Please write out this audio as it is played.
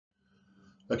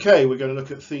Okay, we're going to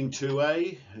look at theme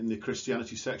 2A in the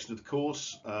Christianity section of the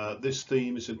course. This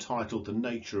theme is entitled The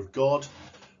Nature of God.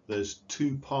 There's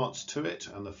two parts to it,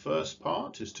 and the first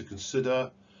part is to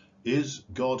consider, is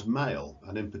God male?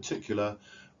 And in particular,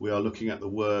 we are looking at the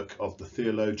work of the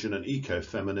theologian and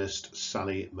ecofeminist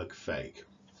Sally McFague.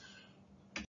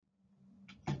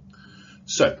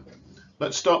 So,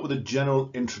 let's start with a general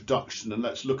introduction and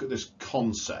let's look at this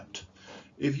concept.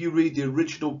 If you read the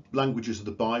original languages of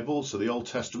the Bible, so the Old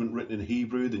Testament written in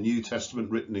Hebrew, the New Testament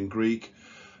written in Greek,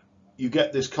 you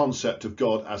get this concept of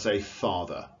God as a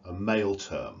father, a male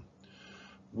term.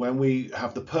 When we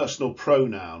have the personal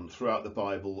pronoun throughout the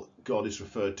Bible, God is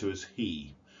referred to as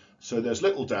he. So there's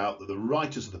little doubt that the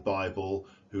writers of the Bible,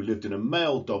 who lived in a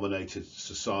male-dominated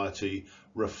society,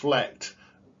 reflected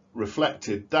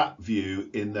that view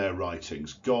in their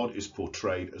writings. God is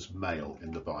portrayed as male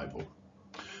in the Bible.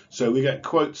 So we get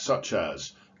quotes such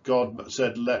as, God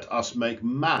said, let us make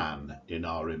man in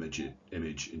our image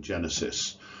in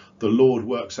Genesis. The Lord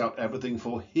works out everything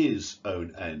for his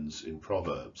own ends in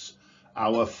Proverbs.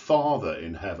 Our Father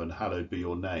in heaven, hallowed be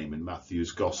your name in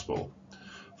Matthew's Gospel.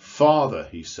 Father,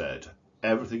 he said,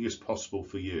 everything is possible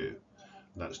for you.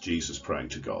 And that's Jesus praying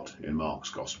to God in Mark's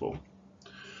Gospel.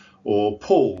 Or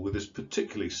Paul with this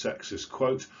particularly sexist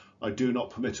quote, I do not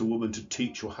permit a woman to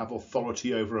teach or have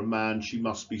authority over a man. She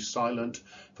must be silent,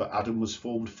 for Adam was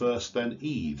formed first, then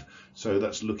Eve. So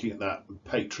that's looking at that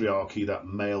patriarchy, that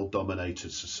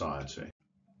male-dominated society.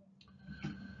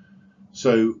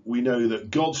 So we know that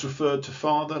God's referred to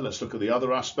Father. Let's look at the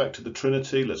other aspect of the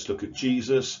Trinity. Let's look at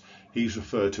Jesus. He's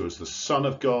referred to as the Son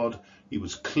of God. He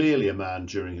was clearly a man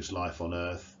during his life on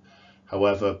earth.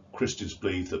 However, Christians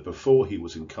believe that before he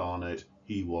was incarnate,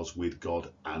 he was with God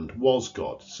and was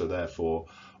God. So therefore,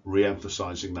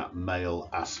 re-emphasizing that male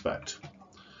aspect.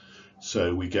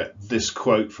 So we get this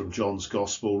quote from John's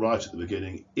Gospel right at the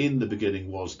beginning. In the beginning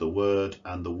was the Word,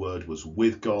 and the Word was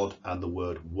with God, and the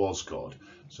Word was God.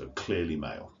 So clearly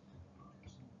male.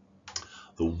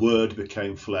 The Word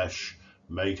became flesh,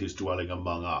 made his dwelling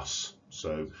among us.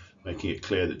 So making it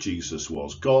clear that Jesus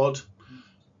was God.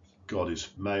 God is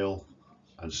male.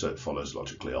 And so it follows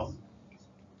logically on.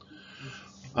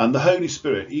 And the Holy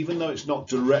Spirit, even though it's not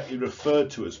directly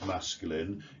referred to as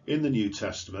masculine, in the New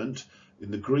Testament, in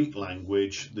the Greek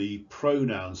language, the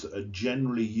pronouns that are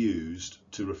generally used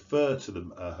to refer to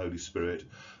the Holy Spirit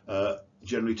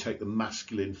generally take the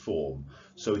masculine form.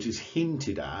 So it is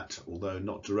hinted at, although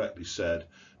not directly said,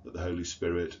 that the Holy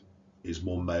Spirit is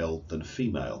more male than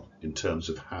female in terms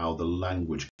of how the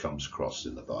language comes across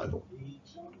in the Bible.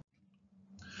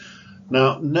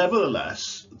 Now,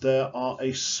 nevertheless, there are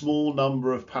a small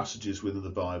number of passages within the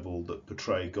Bible that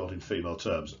portray God in female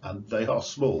terms, and they are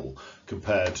small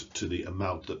compared to the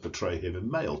amount that portray him in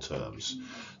male terms.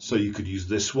 So you could use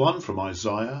this one from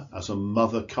Isaiah, as a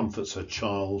mother comforts her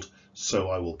child, so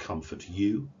I will comfort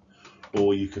you.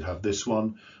 Or you could have this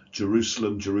one,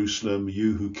 Jerusalem, Jerusalem,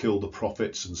 you who kill the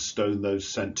prophets and stone those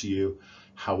sent to you,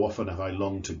 how often have I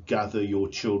longed to gather your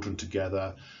children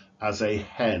together, as a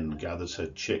hen gathers her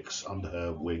chicks under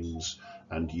her wings,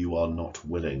 and you are not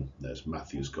willing. There's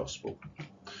Matthew's Gospel.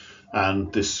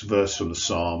 And this verse from the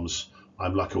Psalms,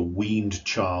 I'm like a weaned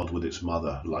child with its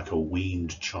mother, like a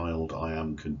weaned child I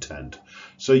am content.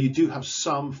 So you do have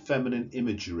some feminine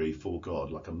imagery for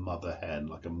God, like a mother hen,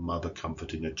 like a mother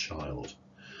comforting a child.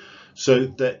 So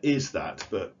there is that,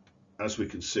 but as we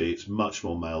can see, it's much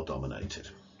more male dominated.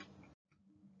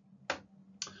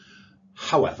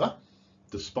 However,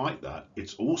 despite that,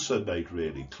 it's also made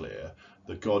really clear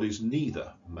that God is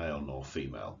neither male nor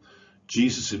female.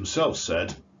 Jesus himself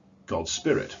said, God's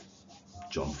Spirit,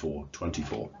 John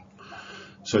 4:24.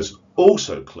 So it's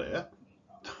also clear,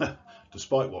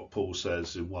 despite what Paul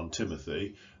says in 1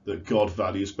 Timothy, that God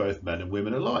values both men and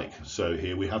women alike. So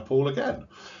here we have Paul again.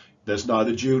 There's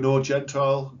neither Jew nor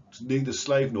Gentile, neither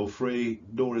slave nor free,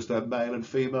 nor is there male and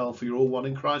female, for you're all one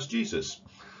in Christ Jesus.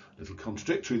 Little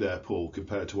contradictory there, Paul,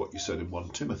 compared to what you said in 1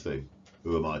 Timothy.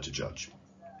 Who am I to judge?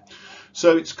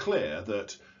 So it's clear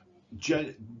that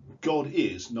God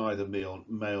is neither male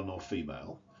nor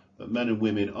female, that men and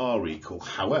women are equal.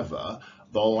 However,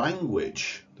 the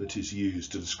language that is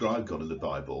used to describe God in the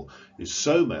Bible is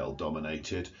so male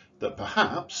dominated that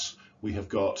perhaps we have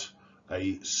got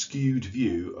a skewed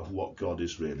view of what God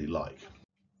is really like.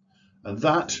 And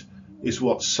that is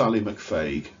what Sally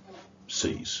McFague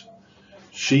sees.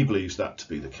 She believes that to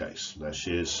be the case. There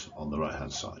she is on the right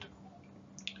hand side.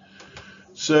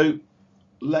 So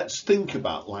let's think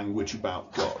about language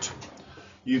about God.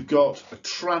 You've got a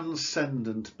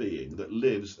transcendent being that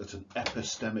lives at an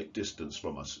epistemic distance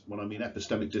from us. When I mean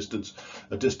epistemic distance,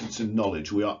 a distance in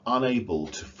knowledge, we are unable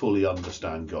to fully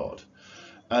understand God.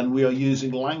 And we are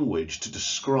using language to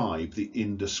describe the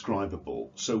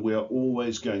indescribable. So we are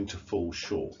always going to fall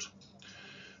short.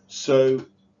 So,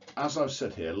 as I've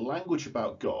said here, language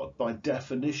about God, by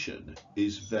definition,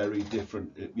 is very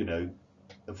different,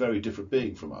 a very different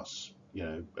being from us.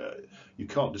 You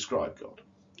can't describe God.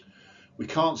 We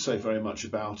can't say very much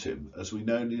about him, as we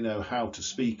only know how to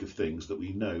speak of things that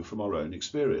we know from our own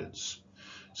experience.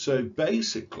 So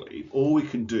basically, all we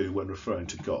can do when referring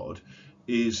to God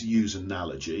is use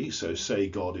analogy. So say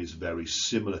God is very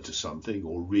similar to something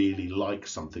or really like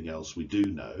something else we do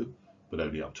know, but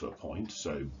only up to a point.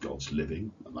 So God's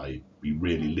living, and he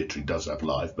really literally does have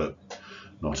life, but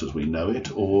not as we know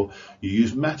it. Or you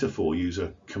use metaphor, use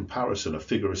a comparison, a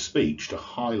figure of speech to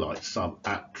highlight some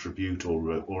attribute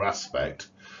or aspect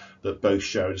that both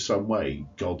share in some way.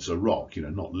 God's a rock,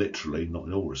 not literally, not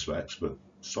in all respects, but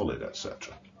solid,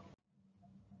 etc.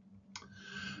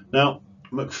 Now,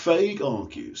 McFaig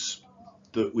argues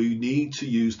that we need to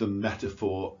use the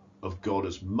metaphor of God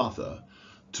as mother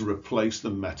to replace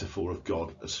the metaphor of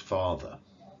God as father.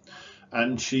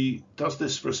 And she does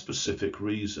this for a specific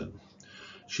reason.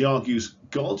 She argues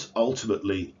God's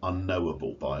ultimately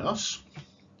unknowable by us,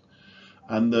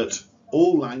 and that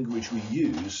all language we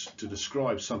use to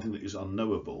describe something that is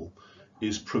unknowable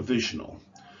is provisional.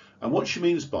 And what she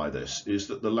means by this is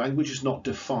that the language is not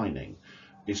defining.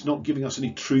 It's not giving us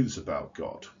any truths about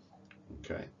God.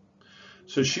 Okay.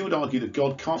 So she would argue that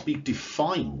God can't be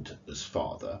defined as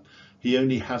father. He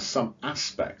only has some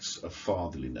aspects of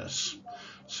fatherliness.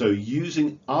 So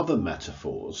using other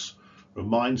metaphors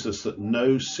reminds us that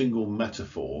no single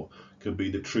metaphor can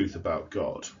be the truth about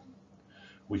God.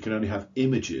 We can only have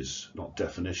images, not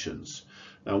definitions.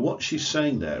 Now, what she's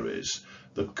saying there is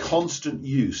the constant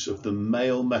use of the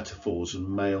male metaphors and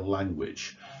male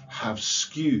language have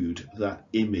skewed that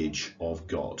image of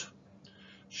God.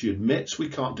 She admits we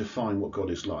can't define what God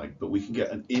is like, but we can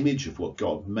get an image of what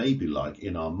God may be like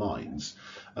in our minds,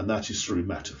 and that is through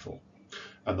metaphor.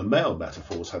 And the male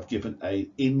metaphors have given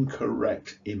an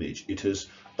incorrect image. It has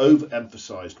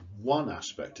overemphasized one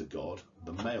aspect of God,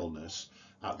 the maleness,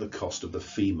 at the cost of the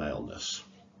femaleness.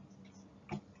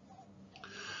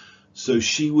 So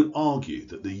she would argue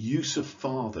that the use of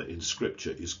father in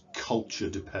scripture is culture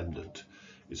dependent.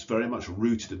 It's very much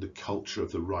rooted in the culture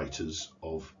of the writers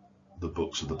of the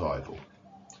books of the Bible.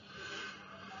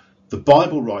 The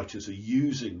Bible writers are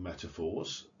using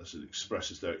metaphors as it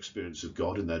expresses their experience of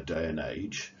God in their day and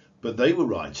age, but they were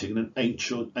writing in an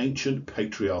ancient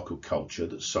patriarchal culture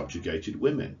that subjugated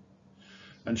women.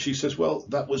 And she says, well,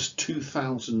 that was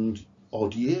 2,000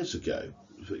 odd years ago.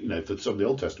 For some of the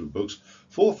Old Testament books,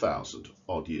 4,000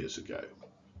 odd years ago.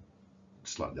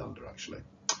 Slightly under, actually.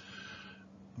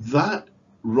 That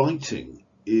writing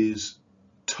is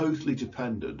totally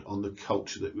dependent on the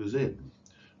culture that it was in.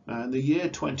 Now, in the year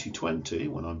 2020,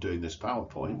 when I'm doing this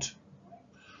PowerPoint,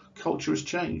 culture has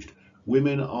changed.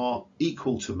 Women are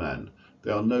equal to men.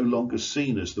 They are no longer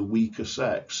seen as the weaker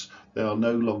sex. They are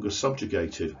no longer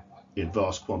subjugated in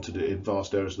vast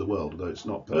areas of the world, although it's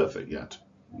not perfect yet.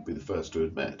 I'll be the first to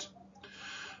admit.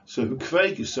 So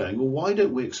McFaig is saying, well, why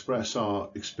don't we express our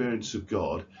experience of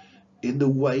God in the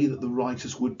way that the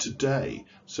writers would today?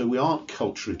 So we aren't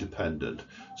culturally dependent.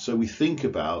 So we think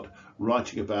about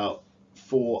writing about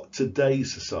for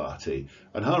today's society.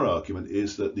 And her argument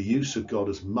is that the use of God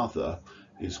as mother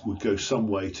would go some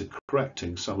way to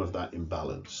correcting some of that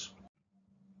imbalance.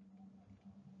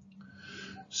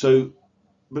 So,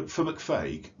 but for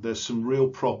McFaig, there's some real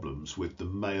problems with the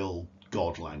male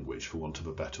God language, for want of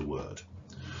a better word.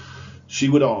 She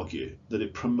would argue that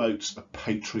it promotes a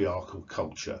patriarchal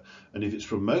culture. And if it's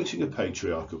promoting a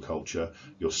patriarchal culture,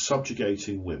 you're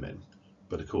subjugating women.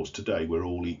 But of course, today we're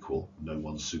all equal. No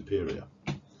one's superior.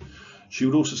 She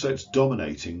would also say it's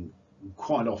dominating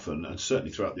quite often, and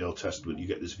certainly throughout the Old Testament, you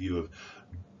get this view of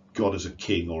God as a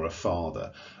king or a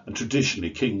father. And traditionally,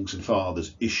 kings and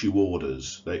fathers issue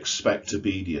orders. They expect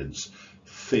obedience,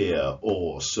 fear,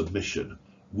 awe, submission.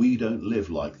 We don't live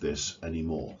like this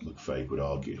anymore, McFaig would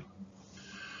argue.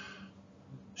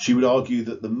 She would argue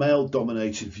that the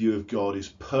male-dominated view of God is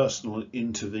personal and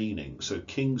intervening. So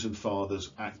kings and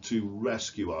fathers act to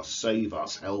rescue us, save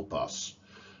us, help us.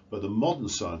 But the modern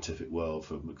scientific world,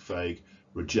 for McFaig,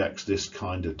 rejects this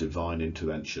kind of divine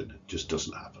intervention. It just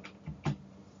doesn't happen.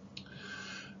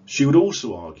 She would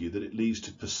also argue that it leads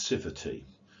to passivity.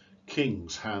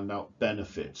 Kings hand out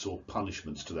benefits or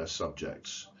punishments to their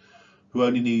subjects, who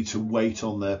only need to wait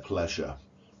on their pleasure.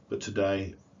 But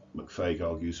today, McFaig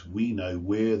argues, we know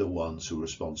we're the ones who are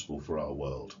responsible for our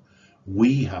world.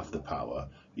 We have the power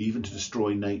even to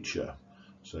destroy nature,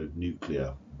 so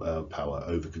nuclear power,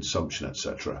 overconsumption,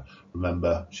 etc.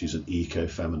 Remember, she's an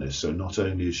eco-feminist, so not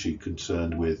only is she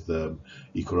concerned with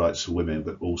equal rights for women,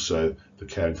 but also for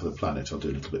caring for the planet. I'll do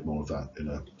a little bit more of that in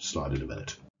a slide in a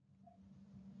minute.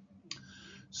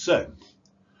 So,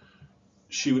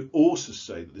 she would also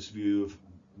say that this view of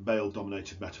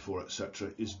male-dominated metaphor, etc.,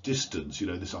 is distance. You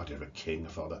know, this idea of a king, a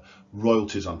father.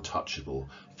 Royalty is untouchable.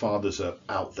 Fathers are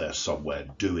out there somewhere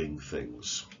doing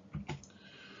things.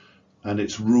 And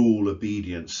it's rule,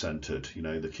 obedience centered. You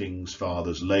know, the king's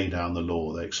fathers lay down the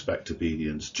law. They expect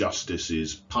obedience. Justice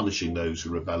is punishing those who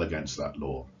rebel against that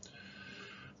law.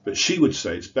 But she would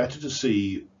say it's better to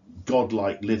see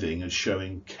godlike living as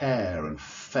showing care and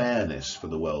fairness for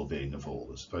the well-being of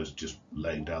all, as opposed to just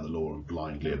laying down the law and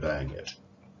blindly obeying it.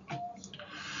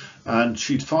 And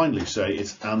she'd finally say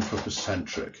it's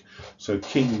anthropocentric. So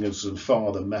kings and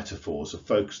father metaphors are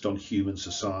focused on human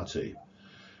society.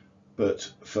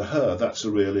 But for her, that's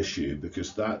a real issue,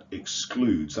 because that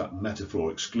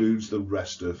metaphor excludes the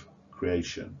rest of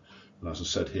creation. And as I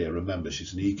said here, remember,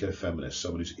 she's an eco-feminist,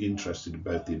 someone who's interested in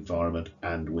both the environment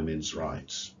and women's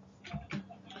rights.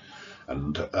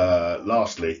 And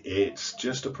lastly, it's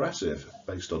just oppressive,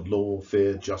 based on law,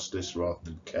 fear, justice, rather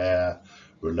than care,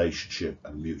 relationship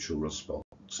and mutual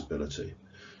responsibility.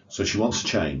 So she wants to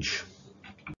change.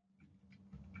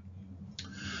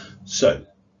 So,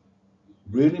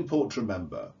 really important to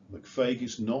remember, McFaig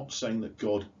is not saying that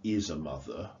God is a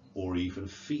mother or even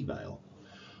female,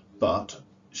 but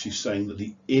she's saying that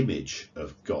the image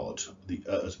of God,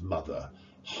 as mother,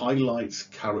 highlights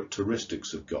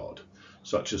characteristics of God,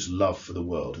 such as love for the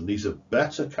world. And these are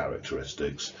better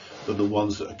characteristics than the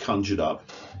ones that are conjured up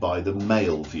by the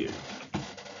male view.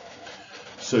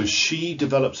 So she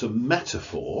develops a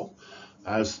metaphor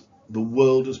as the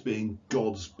world as being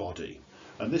God's body.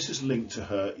 And this is linked to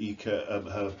her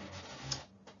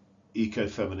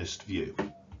eco-feminist view.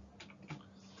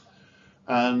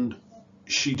 And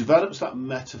she develops that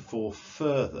metaphor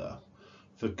further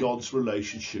for God's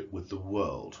relationship with the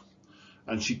world.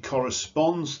 And she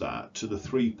corresponds that to the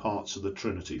three parts of the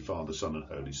Trinity, Father, Son and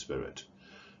Holy Spirit.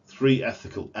 Three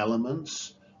ethical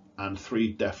elements and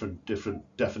three different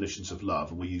definitions of love.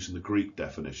 And we're using the Greek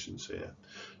definitions here.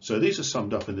 So these are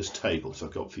summed up in this table, so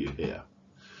I've got for you here.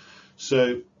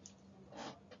 So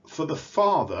for the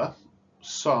Father,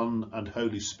 Son and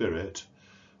Holy Spirit,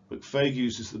 McFaig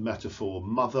uses the metaphor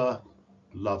mother,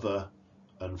 lover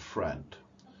and friend.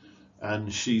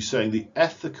 And she's saying the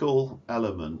ethical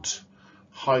element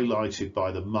highlighted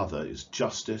by the mother is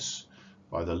justice,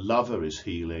 by the lover is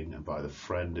healing, and by the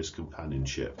friend is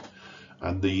companionship.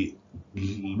 And the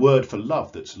word for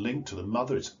love that's linked to the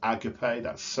mother is agape,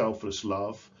 that's selfless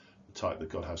love, the type that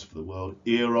God has for the world.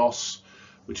 Eros,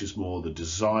 which is more the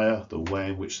desire, the way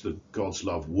in which God's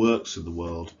love works in the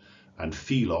world. And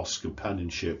philos,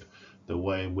 companionship, the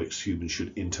way in which humans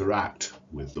should interact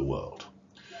with the world.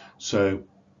 So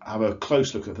have a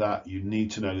close look at that. You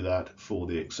need to know that for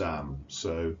the exam.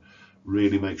 So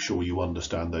really make sure you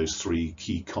understand those three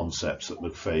key concepts that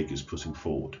McFaig is putting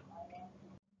forward.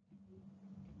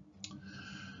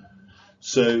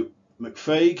 So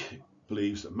McFaig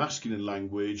believes that masculine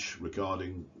language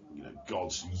regarding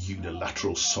God's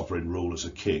unilateral sovereign rule as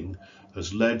a king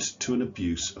has led to an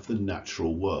abuse of the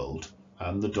natural world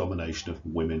and the domination of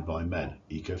women by men,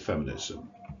 ecofeminism.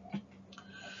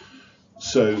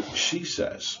 So she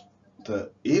says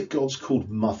that if God's called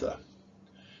mother,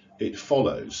 it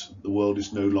follows the world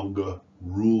is no longer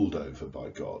ruled over by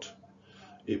God.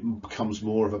 It becomes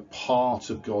more of a part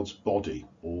of God's body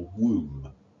or womb.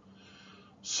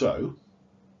 So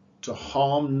to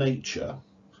harm nature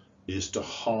is to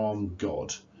harm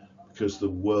God, because the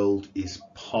world is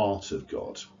part of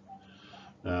God.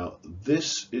 Now,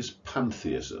 this is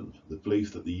pantheism, the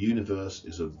belief that the universe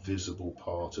is a visible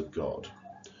part of God.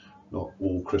 Not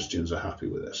all Christians are happy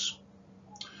with this.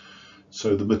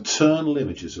 So the maternal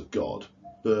images of God,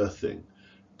 birthing,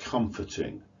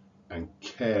 comforting and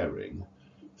caring,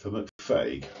 for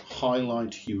McFaig,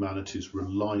 highlight humanity's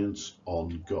reliance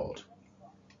on God.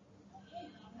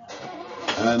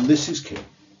 And this is key.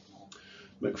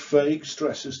 McFaig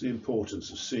stresses the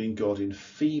importance of seeing God in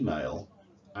female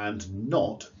and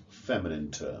not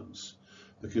feminine terms,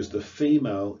 because the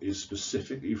female is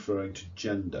specifically referring to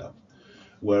gender,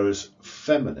 whereas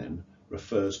feminine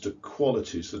refers to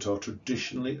qualities that are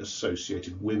traditionally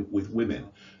associated with women.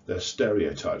 They're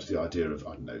stereotypes, the idea of,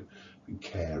 I don't know,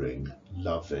 caring,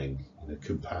 loving,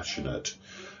 compassionate.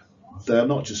 they're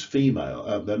not just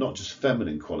female, they're not just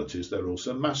feminine qualities, they're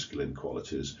also masculine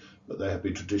qualities, but they have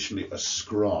been traditionally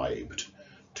ascribed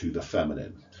to the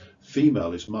feminine.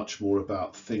 Female is much more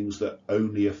about things that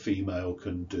only a female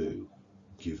can do,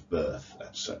 give birth,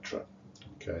 etc.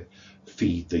 Okay,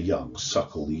 feed the young,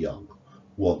 suckle the young,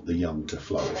 want the young to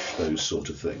flourish, those sort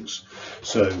of things.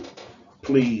 So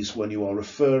please, when you are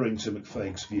referring to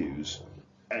McFaig's views,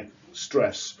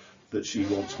 stress that she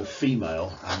wants the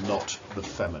female and not the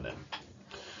feminine,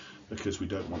 because we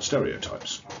don't want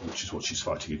stereotypes, which is what she's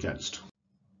fighting against.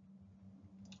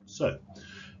 So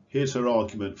here's her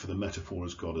argument for the metaphor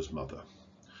as God as mother.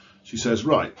 She says,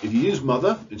 right, if you use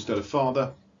mother instead of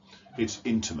father, it's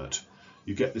intimate.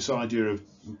 You get this idea of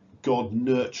God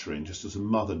nurturing just as a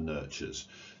mother nurtures,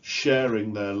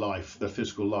 sharing their life, their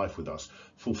physical life with us,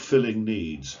 fulfilling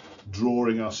needs,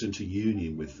 drawing us into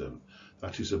union with them.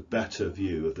 That is a better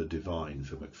view of the divine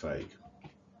for McFaig.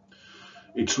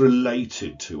 It's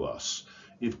related to us.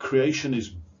 If creation is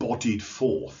bodied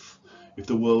forth, if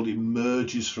the world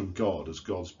emerges from God as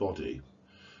God's body,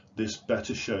 this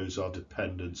better shows our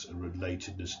dependence and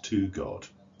relatedness to God,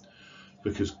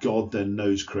 because God then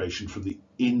knows creation from the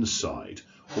inside,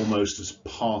 almost as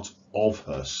part of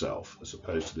herself, as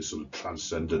opposed to this sort of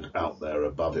transcendent out there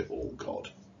above it all God.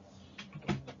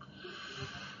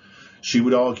 She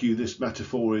would argue this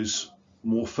metaphor is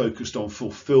more focused on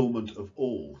fulfillment of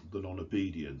all than on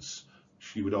obedience.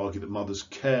 She would argue that mothers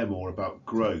care more about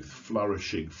growth,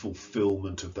 flourishing,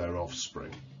 fulfillment of their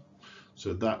offspring.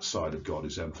 So that side of God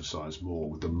is emphasized more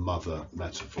with the mother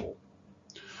metaphor.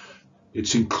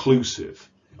 It's inclusive.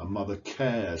 A mother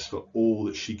cares for all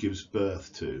that she gives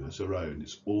birth to as her own.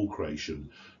 It's all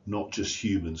creation, not just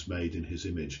humans made in his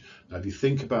image. Now, if you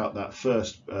think about that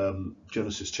first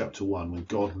Genesis chapter 1, when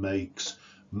God makes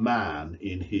man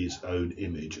in his own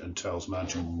image and tells man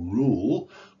to rule,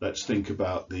 let's think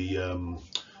about the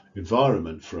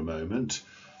environment for a moment.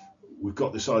 We've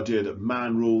got this idea that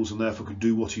man rules and therefore can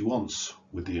do what he wants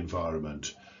with the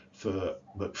environment. For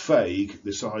McFaig,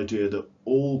 this idea that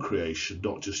all creation,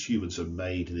 not just humans, are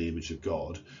made in the image of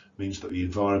God, means that the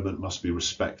environment must be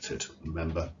respected.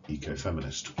 Remember,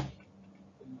 ecofeminist.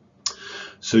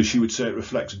 So she would say it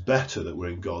reflects better that we're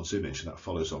in God's image, and that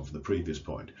follows on from the previous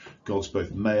point. God's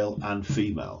both male and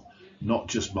female, not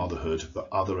just motherhood, but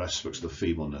other aspects of the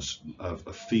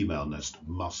femaleness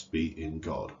must be in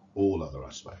God, all other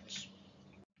aspects.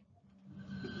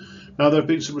 Now, there have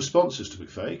been some responses to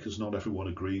McFaig, because not everyone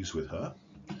agrees with her.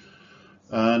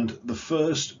 And the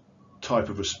first type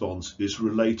of response is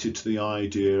related to the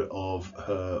idea of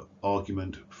her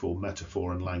argument for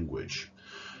metaphor and language.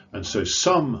 And so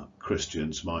some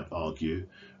Christians might argue,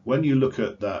 when you look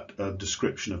at that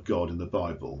description of God in the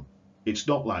Bible, it's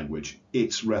not language,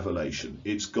 it's revelation.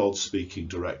 It's God speaking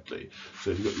directly.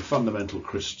 So if you've got your fundamental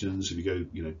Christians, if you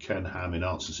go, Ken Ham in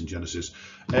Answers in Genesis,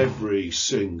 every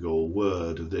single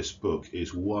word of this book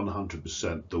is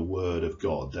 100% the word of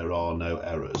God. There are no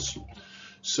errors.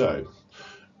 So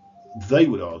they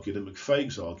would argue that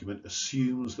McFaig's argument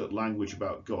assumes that language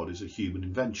about God is a human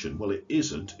invention. Well, it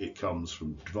isn't. It comes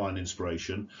from divine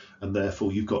inspiration, and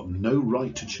therefore you've got no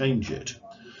right to change it.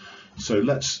 So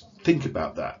let's think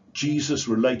about that. Jesus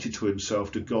related to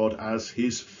himself to God as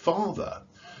his Father.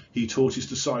 He taught his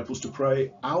disciples to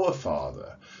pray, Our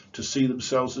Father, to see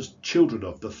themselves as children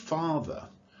of the Father.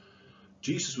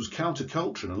 Jesus was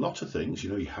counterculture in a lot of things.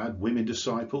 He had women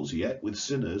disciples, he ate with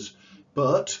sinners,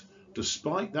 but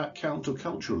despite that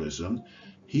counterculturalism,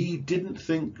 he didn't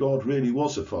think God really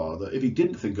was a father. If he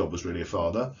didn't think God was really a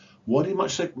father, why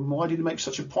did he make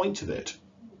such a point of it?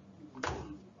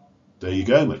 There you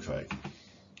go, McFaig.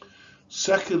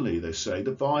 Secondly, they say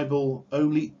the Bible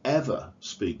only ever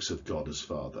speaks of God as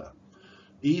Father,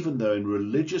 even though in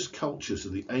religious cultures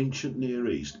of the ancient Near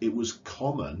East, it was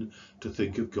common to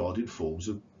think of God in forms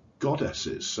of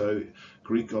goddesses. So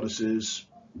Greek goddesses,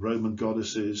 Roman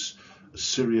goddesses,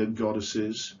 Assyrian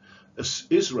goddesses.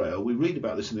 Israel, we read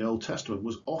about this in the Old Testament,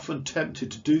 was often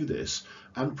tempted to do this,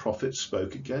 and prophets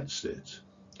spoke against it.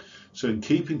 So in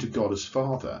keeping to God as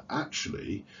Father,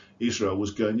 actually, Israel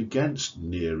was going against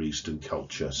Near Eastern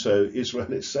culture. So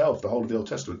Israel itself, the whole of the Old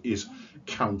Testament, is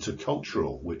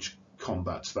countercultural, which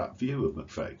combats that view of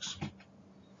McFaig's.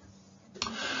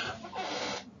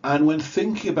 And when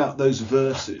thinking about those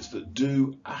verses that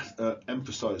do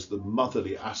emphasize the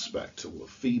motherly aspect or the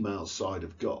female side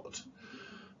of God,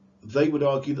 they would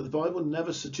argue that the Bible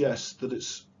never suggests that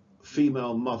its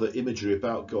female mother imagery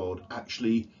about God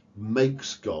actually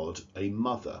makes God a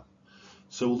mother.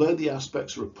 So although the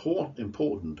aspects are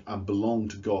important and belong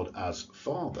to God as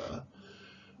Father,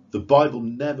 the Bible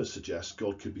never suggests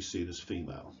God could be seen as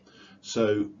female.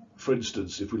 So for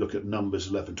instance, if we look at Numbers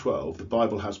 11:12, the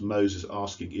Bible has Moses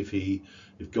asking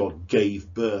if God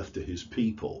gave birth to his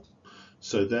people.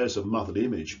 So there's a motherly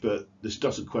image, but this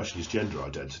doesn't question his gender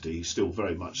identity. He's still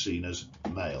very much seen as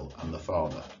male and the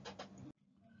father.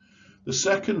 The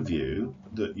second view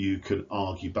that you can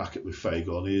argue back at with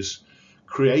Fagon is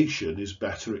creation is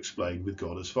better explained with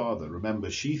God as father. Remember,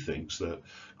 she thinks that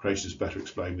creation is better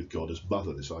explained with God as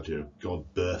mother, this idea of God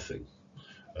birthing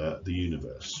the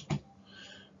universe.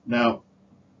 Now,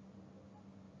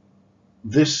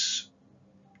 this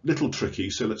little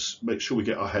tricky, so let's make sure we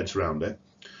get our heads around it.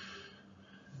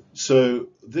 So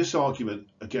this argument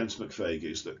against McFague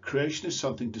is that creation is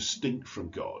something distinct from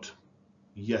God,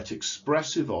 yet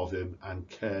expressive of him and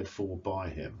cared for by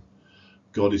him.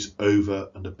 God is over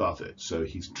and above it, so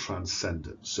he's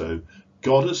transcendent. So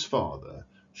God as Father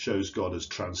shows God as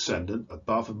transcendent,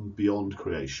 above and beyond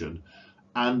creation,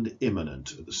 and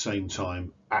immanent at the same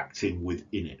time, acting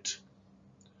within it.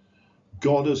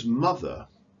 God as Mother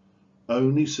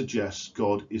only suggests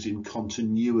God is in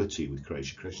continuity with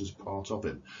creation. Creation is part of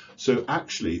him. So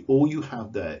actually, all you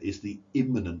have there is the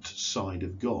immanent side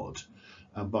of God.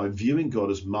 And by viewing God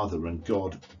as mother and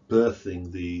God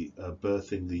birthing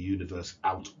the universe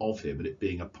out of him and it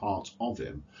being a part of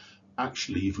him,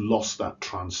 actually you've lost that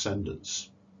transcendence.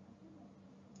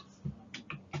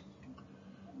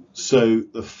 So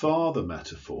the father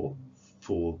metaphor,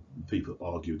 for people who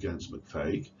argue against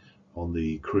McFague on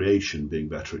the creation being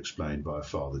better explained by a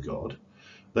father God,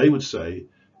 they would say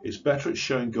it's better at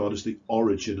showing God as the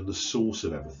origin and the source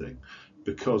of everything,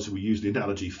 because we use the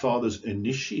analogy, fathers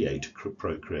initiate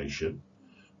procreation,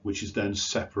 which is then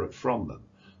separate from them.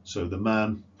 So the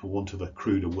man, for want of a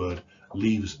cruder word,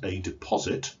 leaves a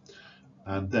deposit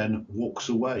and then walks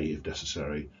away if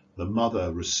necessary. The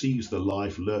mother receives the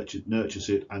life, nurtures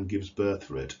it and gives birth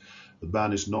for it. The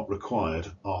man is not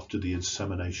required after the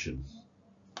insemination.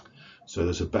 So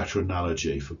there's a better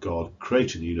analogy for God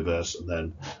creating the universe and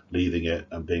then leaving it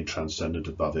and being transcendent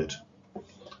above it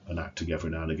and acting every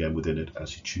now and again within it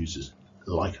as he chooses,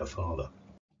 like a father.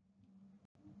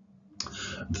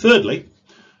 And thirdly,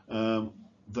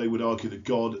 they would argue that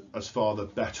God as Father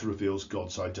better reveals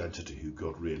God's identity, who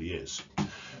God really is.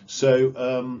 So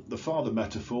the father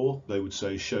metaphor, they would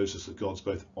say, shows us that God's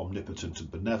both omnipotent and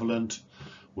benevolent,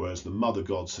 whereas the mother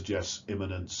God suggests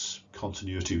immanence,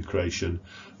 continuity with creation,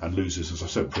 and loses, as I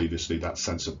said previously, that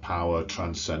sense of power,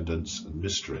 transcendence and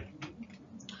mystery.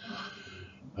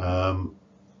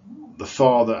 The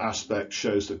father aspect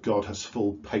shows that God has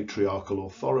full patriarchal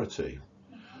authority,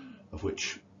 of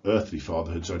which earthly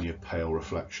fatherhood is only a pale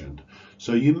reflection.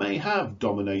 So you may have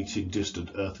dominating,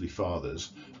 distant earthly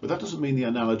fathers, but that doesn't mean the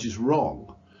analogy is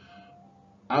wrong.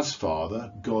 As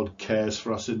Father, God cares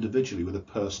for us individually with a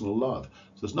personal love.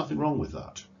 So there's nothing wrong with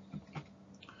that.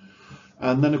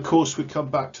 And then, of course, we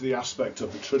come back to the aspect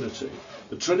of the Trinity.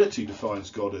 The Trinity defines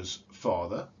God as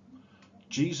Father.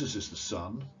 Jesus is the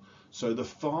Son. So the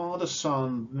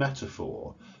Father-Son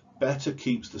metaphor better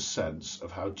keeps the sense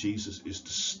of how Jesus is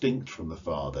distinct from the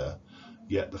Father,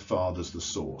 yet the Father's the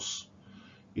source.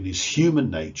 In his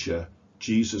human nature,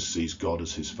 Jesus sees God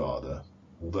as his Father,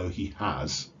 although he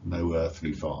has no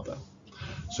earthly father.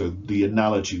 So the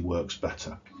analogy works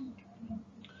better.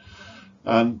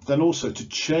 And then also, to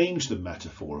change the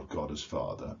metaphor of God as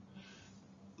Father,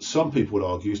 some people would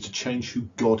argue, is to change who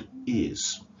God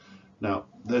is. Now,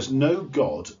 there's no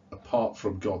God apart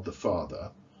from God the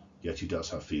Father, yet he does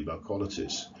have female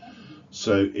qualities.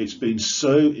 So it's been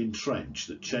so entrenched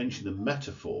that changing the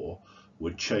metaphor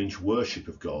would change worship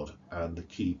of God and the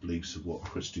key beliefs of what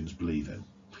Christians believe in.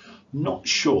 Not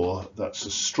sure that's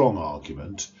a strong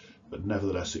argument, but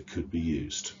nevertheless it could be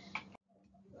used.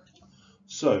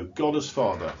 So, God as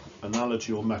Father,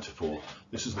 analogy or metaphor.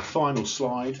 This is the final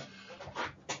slide.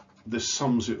 This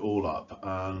sums it all up,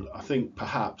 and I think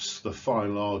perhaps the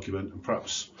final argument, and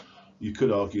perhaps you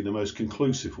could argue the most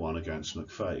conclusive one against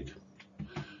McFague.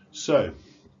 So,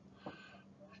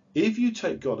 if you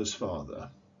take God as Father,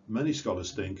 many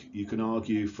scholars think you can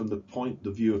argue from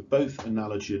the view of both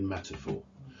analogy and metaphor.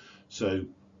 So,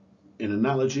 in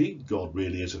analogy, God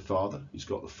really is a father. He's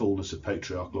got the fullness of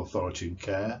patriarchal authority and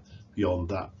care beyond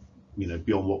that,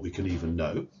 beyond what we can even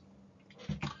know,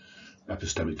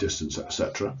 epistemic distance,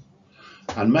 etc.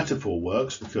 And metaphor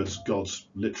works because God's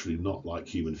literally not like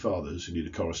human fathers who need a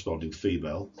corresponding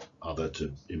female other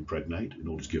to impregnate in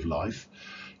order to give life.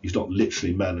 He's not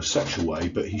literally male in a sexual way,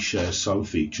 but he shares some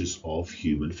features of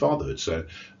human fatherhood. So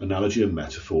analogy and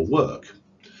metaphor work.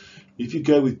 If you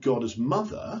go with God as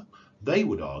mother, they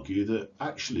would argue that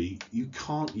actually you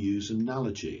can't use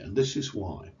analogy, and this is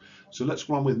why. So let's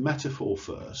run with metaphor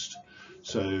first.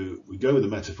 So we go with the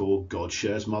metaphor, God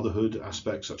shares motherhood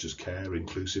aspects such as care,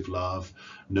 inclusive love,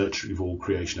 nurturing of all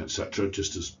creation, etc.,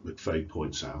 just as McFague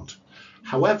points out.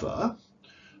 However,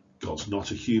 God's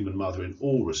not a human mother in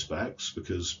all respects,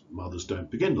 because mothers don't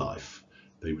begin life,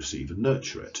 they receive and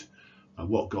nurture it. And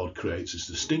what God creates is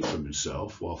distinct from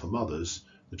himself, while for mothers,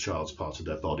 the child's part of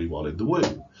their body while in the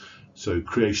womb. So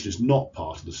creation is not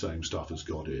part of the same stuff as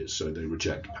God is, so they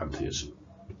reject pantheism.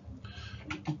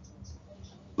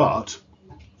 But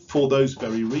for those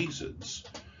very reasons,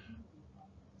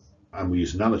 and we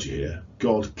use analogy here,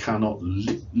 God cannot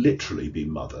literally be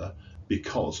mother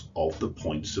because of the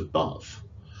points above.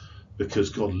 Because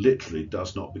God literally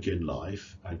does not begin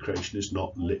life, and creation is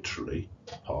not literally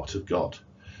part of God.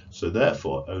 So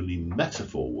therefore, only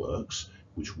metaphor works,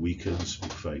 which weakens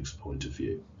McFague's point of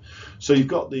view. So you've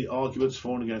got the arguments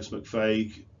for and against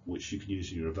McFague, which you can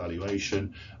use in your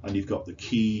evaluation, and you've got the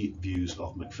key views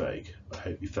of McFague. I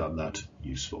hope you found that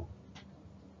useful.